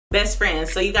Best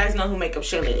friends. So you guys know who Makeup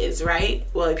Shayla is, right?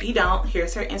 Well, if you don't,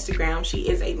 here's her Instagram. She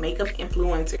is a makeup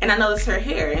influencer, and I noticed her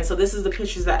hair, and so this is the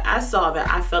pictures that I saw that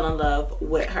I fell in love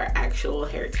with her actual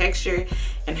hair texture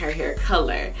and her hair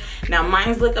color. Now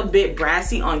mine's look a bit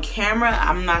brassy on camera.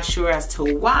 I'm not sure as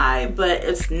to why, but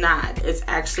it's not. It's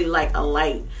actually like a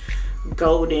light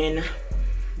golden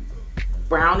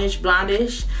brownish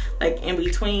blondish, like in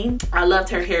between. I loved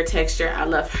her hair texture. I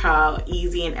love how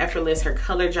easy and effortless her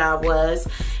color job was,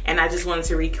 and I just wanted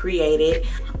to recreate it.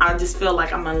 I just feel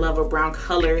like I'm in love with brown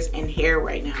colors and hair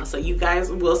right now, so you guys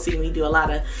will see me do a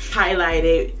lot of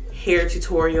highlighted hair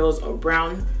tutorials or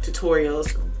brown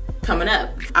tutorials coming up.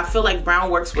 I feel like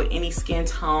brown works with any skin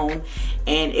tone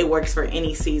and it works for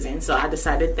any season, so I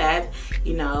decided that,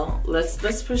 you know,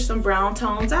 let's push some brown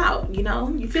tones out, you know,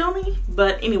 you feel me?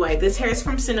 But anyway, this hair is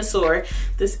from Cynosure.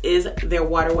 This is their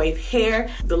Waterwave hair.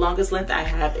 The longest length I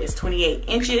have is 28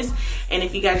 inches, and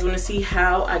if you guys want to see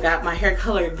how I got my hair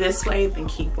colored this way, then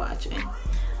keep watching.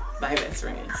 Bye, best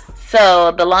friends.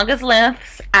 So the longest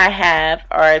lengths I have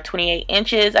are 28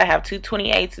 inches. I have two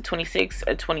 28s, a 26,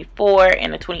 a 24,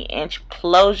 and a 20-inch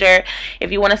closure.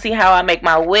 If you want to see how I make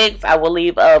my wigs, I will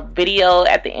leave a video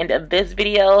at the end of this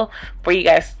video for you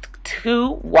guys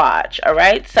to watch.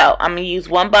 Alright, so I'm going to use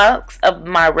 1 box of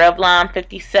my Revlon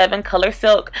 57 Color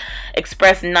Silk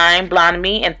Express 9 Blonde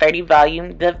Me and 30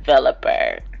 Volume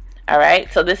Developer.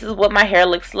 Alright, so this is what my hair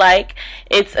looks like.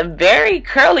 It's very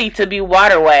curly to be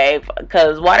Waterwave,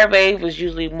 because Waterwave was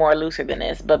usually more looser than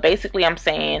this. But basically I'm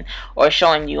saying, or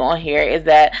showing you on here, is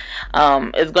that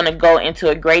it's going to go into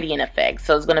a gradient effect.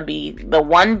 So it's going to be the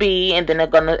 1B, and then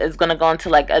it's going to go into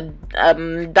like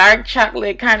a dark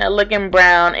chocolate kind of looking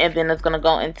brown, and then it's going to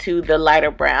go into the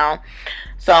lighter brown.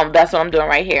 So that's what I'm doing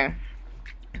right here.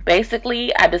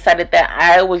 Basically, I decided that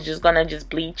I was just gonna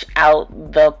bleach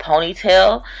out the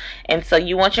ponytail, and so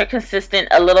you want your consistent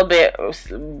a little bit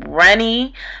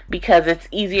runny because it's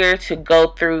easier to go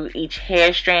through each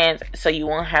hair strand, so you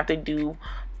won't have to do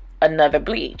another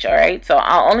bleach. Alright, so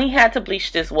I only had to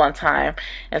bleach this one time,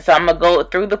 and so I'm gonna go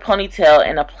through the ponytail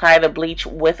and apply the bleach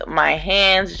with my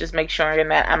hands. Just make sure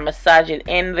that I massage it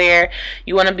in there.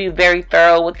 You want to be very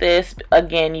thorough with this.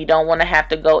 Again, you don't want to have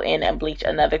to go in and bleach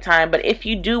another time, but if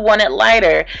you do want it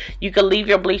lighter, you can leave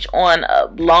your bleach on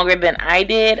longer than I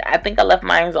did. I think I left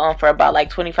mine on for about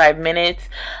like 25 minutes.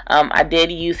 I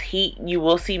did use heat. You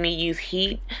will see me use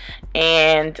heat,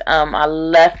 and I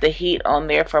left the heat on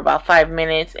there for about 5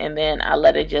 minutes, and then I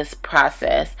let it just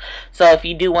process. So if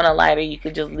you do want a lighter, you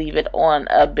could just leave it on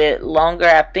a bit longer.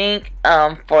 I think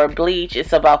for bleach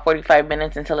it's about 45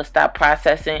 minutes until it stops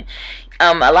processing.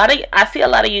 I see a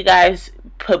lot of you guys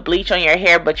put bleach on your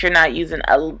hair, but you're not using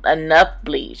enough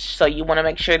bleach. So you want to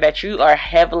make sure that you are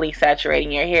heavily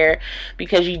saturating your hair,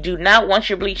 because you do not want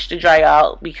your bleach to dry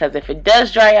out, because if it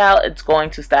does dry out, it's going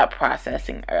to stop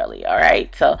processing early.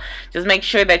 Alright, so just make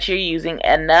sure that you're using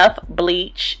enough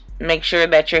bleach. Make sure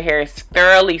that your hair is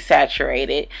thoroughly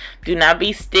saturated. Do not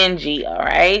be stingy,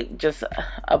 alright? Just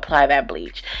apply that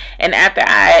bleach. And after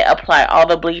I apply all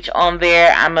the bleach on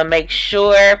there, I'm going to make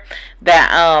sure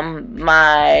that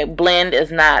my blend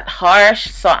is not harsh.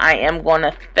 So I am going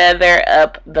to feather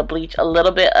up the bleach a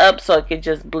little bit up so it could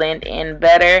just blend in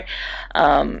better.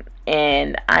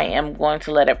 And I am going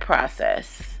to let it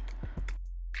process.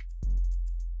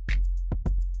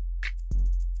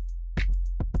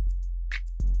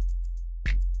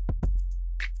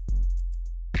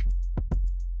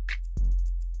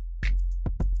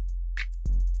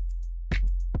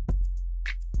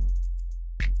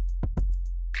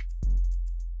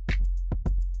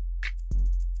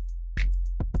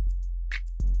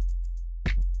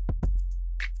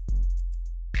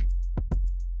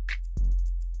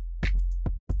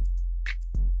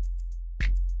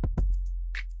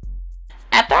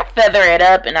 After I feather it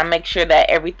up and I make sure that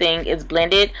everything is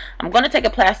blended, I'm going to take a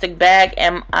plastic bag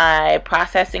and my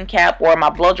processing cap, or my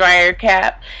blow dryer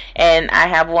cap, and I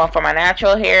have one for my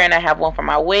natural hair and I have one for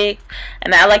my wigs.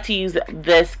 And I like to use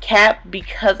this cap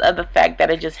because of the fact that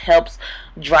it just helps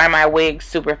dry my wig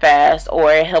super fast,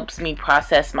 or it helps me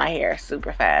process my hair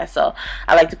super fast. So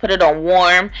I like to put it on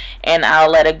warm, and I'll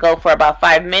let it go for about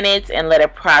 5 minutes and let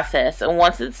it process. And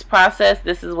once it's processed,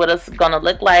 this is what it's gonna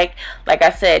look like. Like I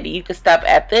said, you could stop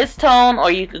at this tone,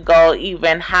 or you could go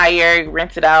even higher,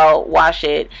 rinse it out, wash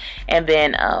it, and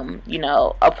then you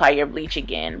know, apply your bleach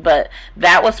again. But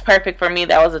that was perfect for me.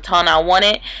 That was the tone I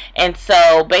wanted. And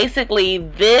so basically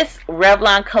this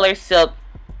Revlon Color Silk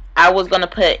I was gonna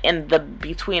put in the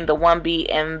between the 1B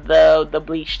and the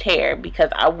bleached hair, because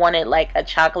I wanted like a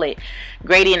chocolate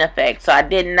gradient effect. So I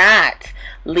did not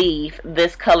leave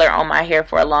this color on my hair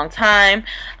for a long time.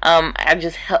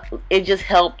 It just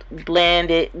helped blend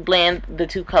the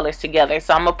two colors together.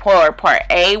 So I'm gonna pour part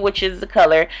A, which is the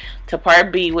color, to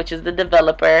part B, which is the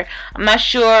developer. I'm not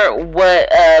sure what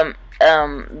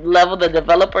level the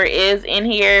developer is in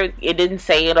here. It didn't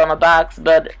say it on the box,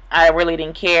 but I really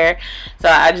didn't care, so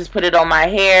I just put it on my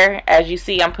hair. As you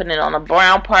see, I'm putting it on the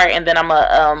brown part, and then I'm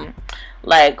gonna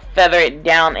like feather it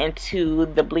down into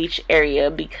the bleach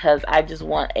area, because I just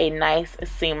want a nice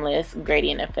seamless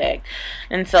gradient effect.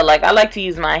 And so like I like to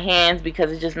use my hands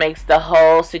because it just makes the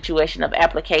whole situation of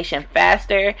application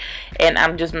faster, and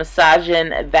I'm just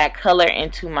massaging that color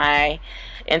into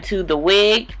the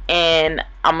wig, and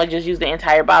I'm gonna just use the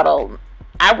entire bottle.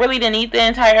 I really didn't need the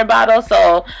entire bottle,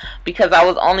 so because I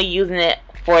was only using it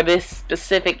for this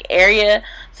specific area.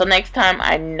 So next time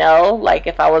I know, like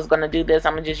if I was gonna do this,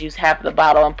 I'm gonna just use half of the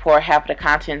bottle and pour half of the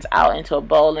contents out into a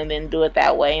bowl, and then do it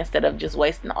that way instead of just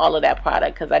wasting all of that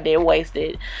product, because I did waste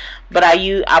it. But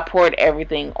I poured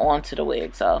everything onto the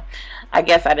wig, so I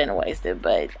guess I didn't waste it,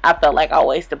 but I felt like I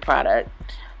wasted product.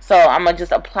 So I'm going to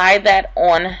just apply that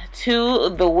on to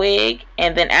the wig,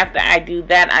 and then after I do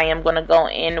that, I am going to go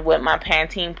in with my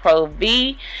Pantene Pro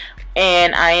V,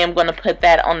 and I am going to put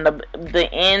that on the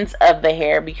ends of the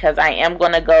hair, because I am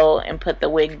going to go and put the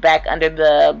wig back under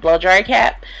the blow dryer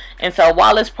cap. And so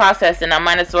while it's processing, I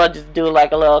might as well just do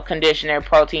like a little conditioner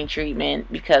protein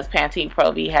treatment, because Pantene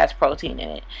Pro V has protein in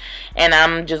it. And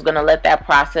I'm just going to let that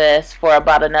process for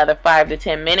about another 5 to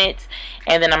 10 minutes,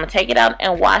 and then I'm going to take it out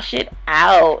and wash it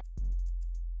out.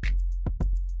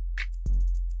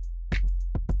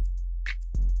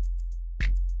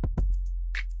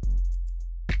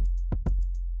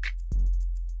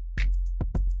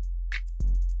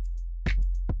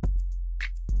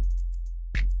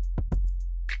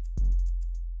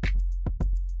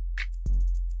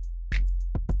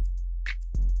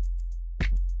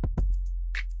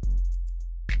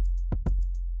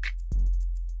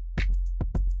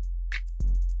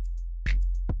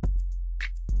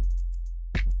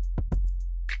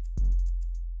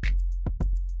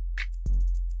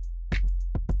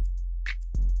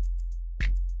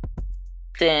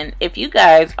 If you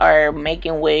guys are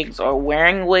making wigs or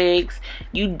wearing wigs,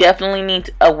 you definitely need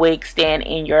a wig stand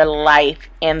in your life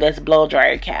and this blow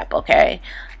dryer cap, okay?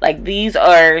 Like, these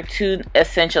are two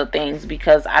essential things,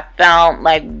 because I found,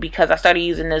 like, because I started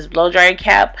using this blow dryer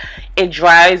cap, it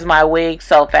dries my wig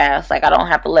so fast. Like, I don't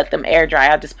have to let them air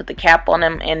dry. I just put the cap on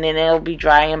them, and then it'll be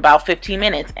dry in about 15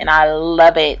 minutes, and I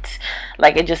love it.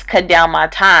 Like, it just cut down my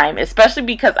time, especially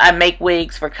because I make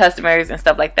wigs for customers and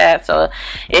stuff like that, so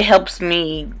it helps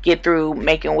me get through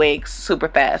making wigs super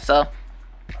fast. So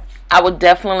I would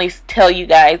definitely tell you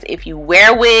guys, if you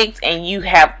wear wigs and you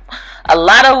have a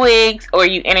lot of wigs, or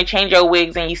you interchange your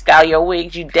wigs and you style your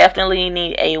wigs, you definitely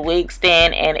need a wig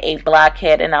stand and a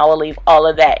blockhead, and I will leave all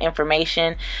of that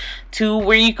information to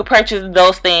where you can purchase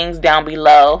those things down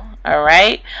below.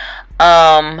 Alright,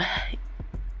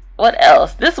 what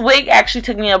else? This wig actually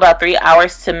took me about 3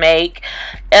 hours to make,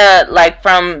 like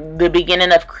from the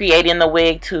beginning of creating the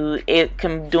wig to it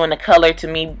doing the color to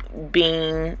me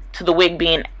being, to the wig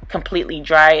being completely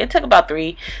dry. It took about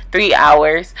three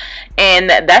hours, and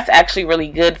that's actually really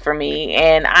good for me.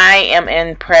 And I am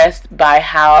impressed by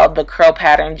how the curl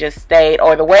pattern just stayed,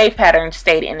 or the wave pattern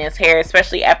stayed in his hair,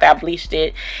 especially after I bleached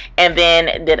it and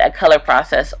then did a color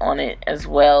process on it as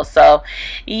well. So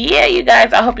yeah, you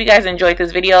guys, I hope you guys enjoyed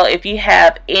this video. If you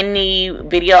have any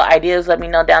video ideas, let me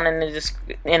know down in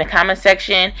the comment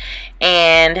section.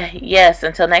 And yes,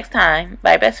 until next time,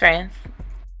 bye best friends.